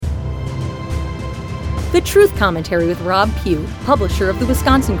The Truth Commentary with Rob Pugh, publisher of the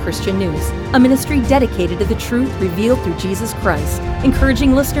Wisconsin Christian News, a ministry dedicated to the truth revealed through Jesus Christ,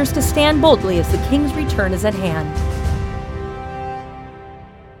 encouraging listeners to stand boldly as the King's return is at hand.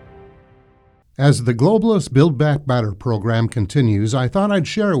 As the Globalist Build Back Better program continues, I thought I'd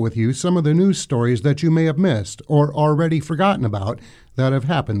share with you some of the news stories that you may have missed or already forgotten about that have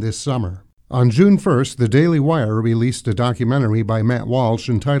happened this summer. On June 1st, the Daily Wire released a documentary by Matt Walsh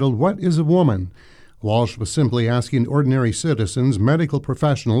entitled What is a Woman? Walsh was simply asking ordinary citizens, medical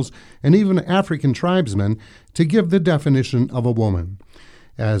professionals, and even African tribesmen to give the definition of a woman.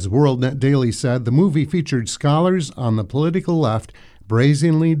 As WorldNet Daily said, the movie featured scholars on the political left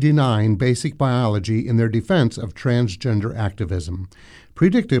brazenly denying basic biology in their defense of transgender activism.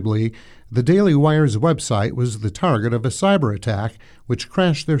 Predictably, the Daily Wire's website was the target of a cyber attack which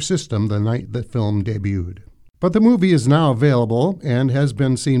crashed their system the night the film debuted. But the movie is now available and has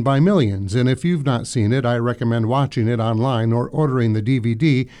been seen by millions, and if you've not seen it, I recommend watching it online or ordering the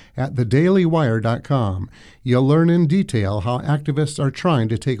DVD at thedailywire.com. You'll learn in detail how activists are trying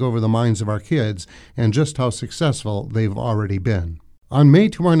to take over the minds of our kids and just how successful they've already been. On May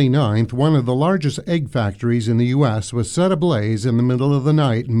 29th, one of the largest egg factories in the U.S. was set ablaze in the middle of the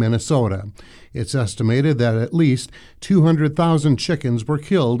night in Minnesota. It's estimated that at least 200,000 chickens were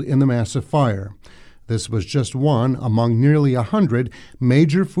killed in the massive fire. This was just one among nearly 100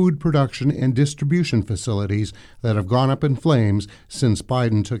 major food production and distribution facilities that have gone up in flames since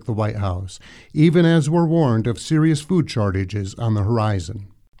Biden took the White House, even as we're warned of serious food shortages on the horizon.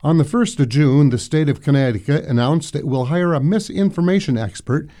 On the 1st of June, the state of Connecticut announced it will hire a misinformation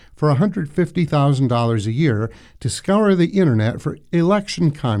expert for $150,000 a year to scour the internet for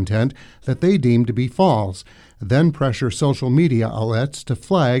election content that they deem to be false, then pressure social media outlets to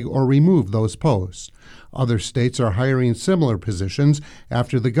flag or remove those posts. Other states are hiring similar positions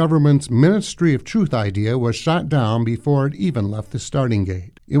after the government's Ministry of Truth idea was shot down before it even left the starting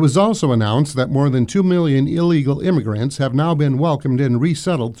gate. It was also announced that more than 2 million illegal immigrants have now been welcomed and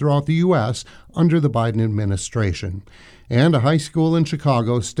resettled throughout the U.S. under the Biden administration. And a high school in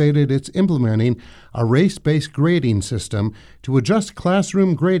Chicago stated it's implementing a race-based grading system to adjust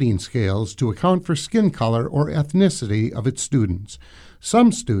classroom grading scales to account for skin color or ethnicity of its students.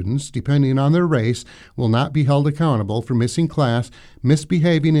 Some students, depending on their race, will not be held accountable for missing class,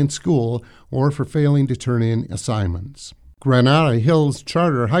 misbehaving in school, or for failing to turn in assignments. Granada Hills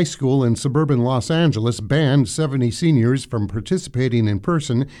Charter High School in suburban Los Angeles banned 70 seniors from participating in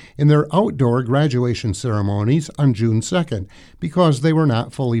person in their outdoor graduation ceremonies on June 2nd because they were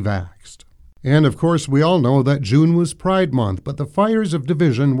not fully vaxxed. And of course, we all know that June was Pride Month, but the fires of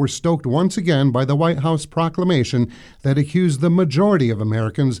division were stoked once again by the White House proclamation that accused the majority of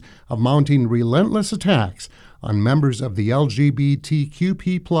Americans of mounting relentless attacks on members of the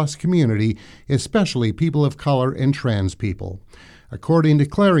LGBTQ+ community, especially people of color and trans people. According to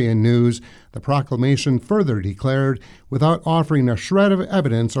Clarion News, the proclamation further declared, without offering a shred of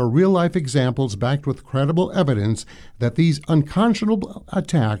evidence or real-life examples backed with credible evidence, that these unconscionable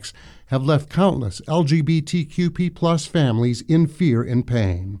attacks have left countless LGBTQ+ families in fear and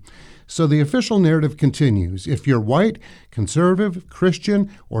pain. So the official narrative continues. If you're white, conservative, Christian,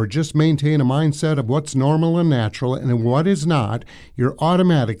 or just maintain a mindset of what's normal and natural and what is not, you're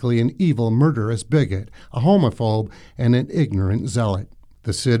automatically an evil, murderous bigot, a homophobe, and an ignorant zealot.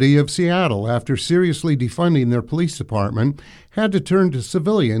 The city of Seattle, after seriously defunding their police department, had to turn to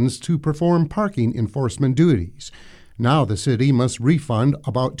civilians to perform parking enforcement duties. Now the city must refund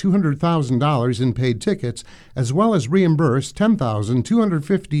about $200,000 in paid tickets, as well as reimburse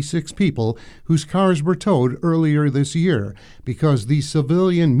 10,256 people whose cars were towed earlier this year because these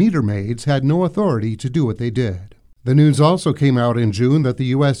civilian meter maids had no authority to do what they did. The news also came out in June that the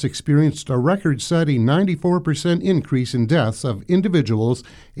U.S. experienced a record-setting 94% increase in deaths of individuals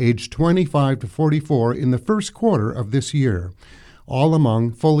aged 25 to 44 in the first quarter of this year, all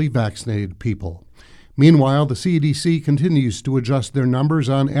among fully vaccinated people. Meanwhile, the CDC continues to adjust their numbers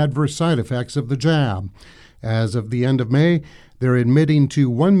on adverse side effects of the jab. As of the end of May, they're admitting to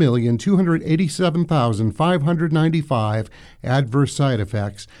 1,287,595 adverse side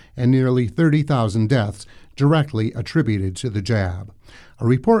effects and nearly 30,000 deaths directly attributed to the jab. A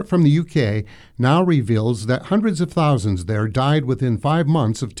report from the UK now reveals that hundreds of thousands there died within 5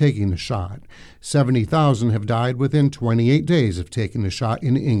 months of taking the shot. 70,000 have died within 28 days of taking the shot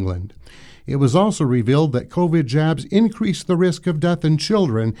in England. It was also revealed that COVID jabs increase the risk of death in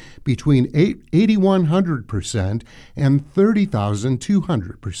children between 8,100% and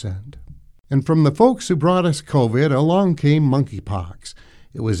 30,200%. And from the folks who brought us COVID, along came monkeypox.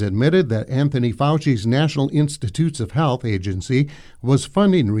 It was admitted that Anthony Fauci's National Institutes of Health agency was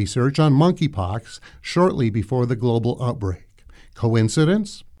funding research on monkeypox shortly before the global outbreak.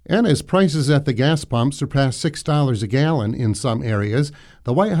 Coincidence? And as prices at the gas pump surpassed $6 a gallon in some areas,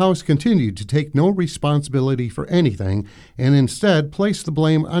 the White House continued to take no responsibility for anything and instead placed the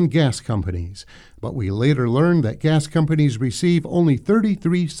blame on gas companies. But we later learned that gas companies receive only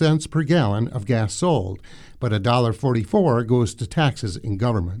 33 cents per gallon of gas sold, but $1.44 goes to taxes in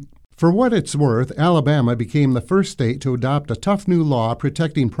government. For what it's worth, Alabama became the first state to adopt a tough new law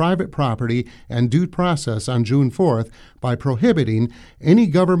protecting private property and due process on June 4th by prohibiting any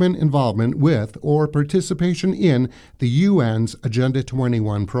government involvement with or participation in the UN's Agenda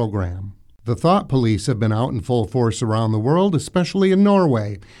 21 program. The thought police have been out in full force around the world, especially in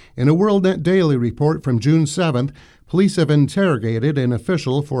Norway. In a WorldNet Daily report from June 7th, police have interrogated an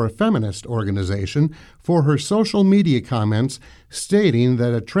official for a feminist organization for her social media comments stating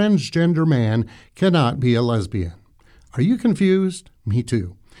that a transgender man cannot be a lesbian. Are you confused? Me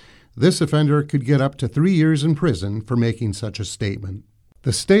too. This offender could get up to 3 years in prison for making such a statement.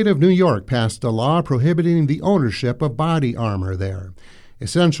 The state of New York passed a law prohibiting the ownership of body armor there.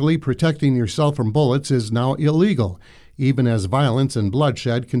 Essentially, protecting yourself from bullets is now illegal, even as violence and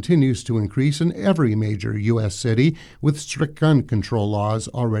bloodshed continues to increase in every major U.S. city with strict gun control laws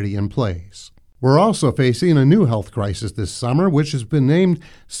already in place. We're also facing a new health crisis this summer, which has been named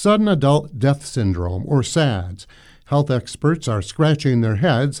Sudden Adult Death Syndrome, or SADS. Health experts are scratching their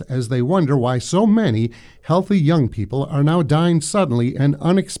heads as they wonder why so many healthy young people are now dying suddenly and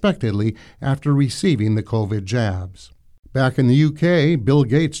unexpectedly after receiving the COVID jabs. Back in the UK, Bill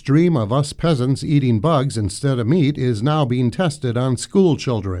Gates' dream of us peasants eating bugs instead of meat is now being tested on school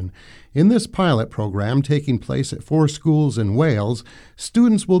children. In this pilot program taking place at 4 schools in Wales,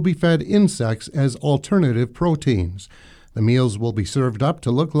 students will be fed insects as alternative proteins. The meals will be served up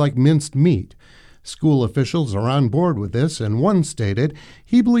to look like minced meat. School officials are on board with this, and one stated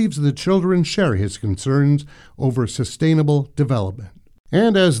he believes the children share his concerns over sustainable development.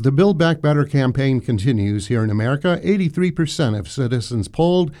 And as the Build Back Better campaign continues here in America, 83% of citizens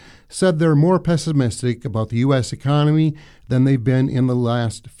polled said they're more pessimistic about the U.S. economy than they've been in the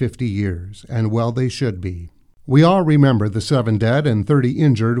last 50 years, and well, they should be. We all remember the 7 dead and 30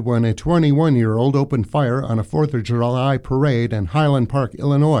 injured when a 21-year-old opened fire on a 4th of July parade in Highland Park,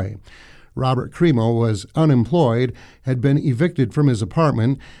 Illinois. Robert Cremo was unemployed, had been evicted from his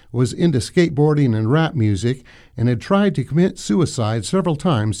apartment, was into skateboarding and rap music, and had tried to commit suicide several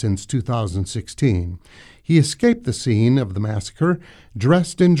times since 2016. He escaped the scene of the massacre,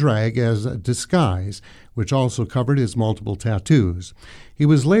 dressed in drag as a disguise, which also covered his multiple tattoos. He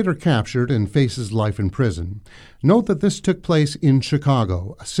was later captured and faces life in prison. Note that this took place in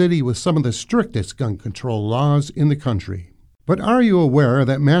Chicago, a city with some of the strictest gun control laws in the country. But are you aware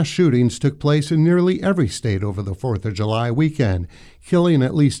that mass shootings took place in nearly every state over the 4th of July weekend, killing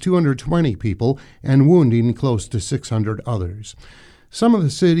at least 220 people and wounding close to 600 others? Some of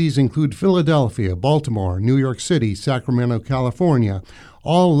the cities include Philadelphia, Baltimore, New York City, Sacramento, California,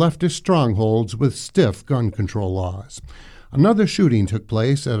 all leftist strongholds with stiff gun control laws. Another shooting took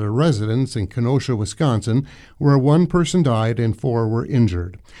place at a residence in Kenosha, Wisconsin, where 1 person died and 4 were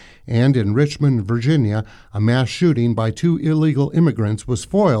injured. And in Richmond, Virginia, a mass shooting by 2 illegal immigrants was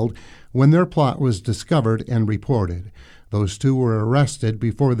foiled when their plot was discovered and reported. Those 2 were arrested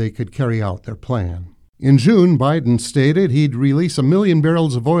before they could carry out their plan. In June, Biden stated he'd release 1 million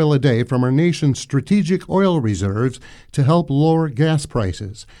barrels of oil a day from our nation's strategic oil reserves to help lower gas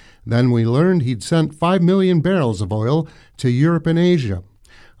prices. Then we learned he'd sent 5 million barrels of oil to Europe and Asia.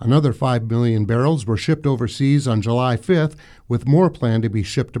 Another 5 million barrels were shipped overseas on July 5th, with more planned to be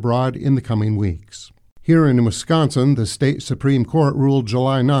shipped abroad in the coming weeks. Here in Wisconsin, the state Supreme Court ruled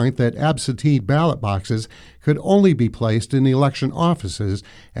July 9th that absentee ballot boxes could only be placed in election offices,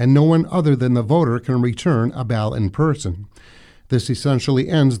 and no one other than the voter can return a ballot in person. This essentially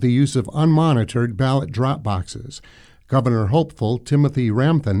ends the use of unmonitored ballot drop boxes. Governor hopeful Timothy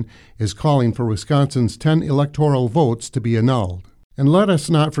Ramthun is calling for Wisconsin's 10 electoral votes to be annulled. And let us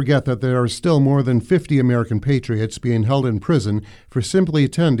not forget that there are still more than 50 American patriots being held in prison for simply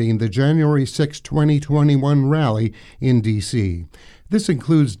attending the January 6, 2021 rally in D.C. This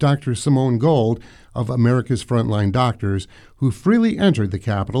includes Dr. Simone Gold of America's Frontline Doctors, who freely entered the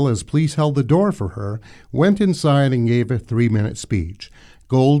Capitol as police held the door for her, went inside and gave a 3-minute speech.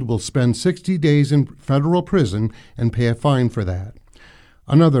 Gold will spend 60 days in federal prison and pay a fine for that.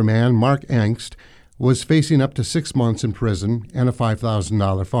 Another man, Mark Angst, was facing up to 6 months in prison and a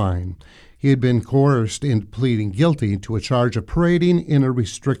 $5,000 fine. He had been coerced into pleading guilty to a charge of parading in a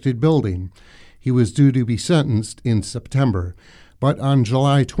restricted building. He was due to be sentenced in September. But on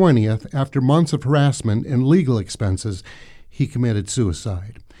July 20th, after months of harassment and legal expenses, he committed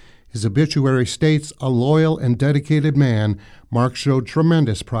suicide. His obituary states, a loyal and dedicated man, Mark showed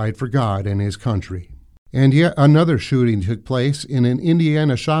tremendous pride for God and his country. And yet another shooting took place in an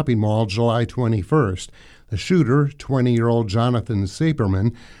Indiana shopping mall July 21st. The shooter, 20-year-old Jonathan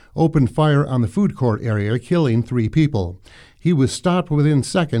Saperman, opened fire on the food court area, killing 3 people. He was stopped within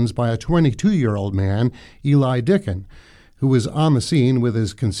seconds by a 22-year-old man, Eli Dicken, who was on the scene with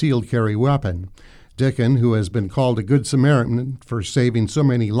his concealed carry weapon. Dicken, who has been called a good Samaritan for saving so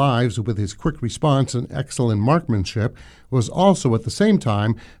many lives with his quick response and excellent marksmanship, was also at the same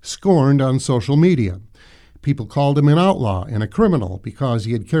time scorned on social media. People called him an outlaw and a criminal because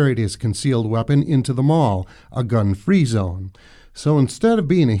he had carried his concealed weapon into the mall, a gun-free zone. So instead of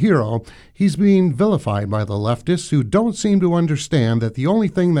being a hero, he's being vilified by the leftists who don't seem to understand that the only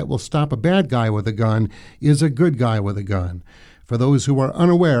thing that will stop a bad guy with a gun is a good guy with a gun. For those who are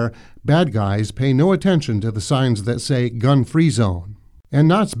unaware, bad guys pay no attention to the signs that say gun-free zone. And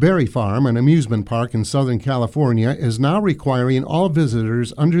Knott's Berry Farm, an amusement park in Southern California, is now requiring all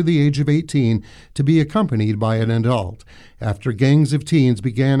visitors under the age of 18 to be accompanied by an adult, after gangs of teens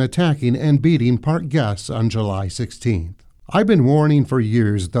began attacking and beating park guests on July 16th. I've been warning for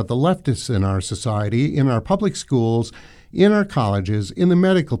years that the leftists in our society, in our public schools, in our colleges, in the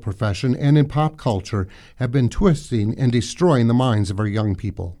medical profession, and in pop culture have been twisting and destroying the minds of our young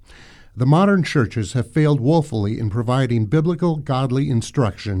people. The modern churches have failed woefully in providing biblical, godly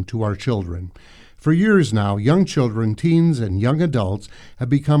instruction to our children. For years now, young children, teens, and young adults have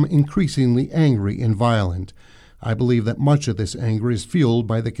become increasingly angry and violent. I believe that much of this anger is fueled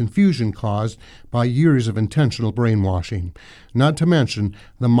by the confusion caused by years of intentional brainwashing, not to mention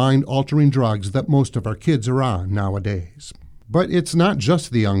the mind-altering drugs that most of our kids are on nowadays. But it's not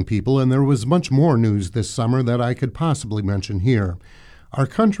just the young people, and there was much more news this summer that I could possibly mention here. Our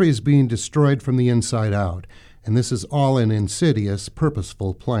country is being destroyed from the inside out, and this is all an insidious,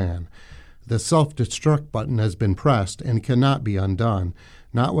 purposeful plan. The self-destruct button has been pressed and cannot be undone,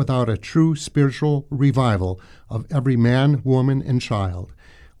 not without a true spiritual revival of every man, woman, and child.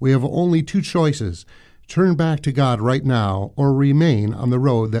 We have only 2 choices: turn back to God right now, or remain on the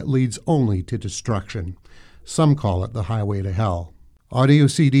road that leads only to destruction. Some call it the highway to hell. Audio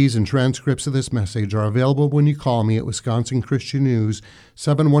CDs and transcripts of this message are available when you call me at Wisconsin Christian News,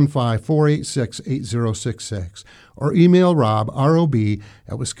 715-486-8066, or email Rob, R-O-B,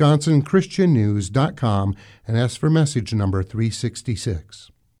 at wisconsinchristiannews.com and ask for message number 366.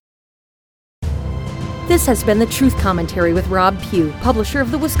 This has been the Truth Commentary with Rob Pugh, publisher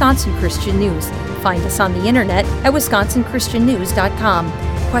of the Wisconsin Christian News. Find us on the internet at wisconsinchristiannews.com.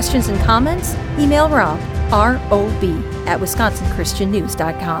 Questions and comments? Email Rob, R-O-B, at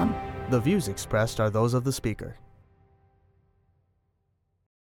wisconsinchristiannews.com. The views expressed are those of the speaker.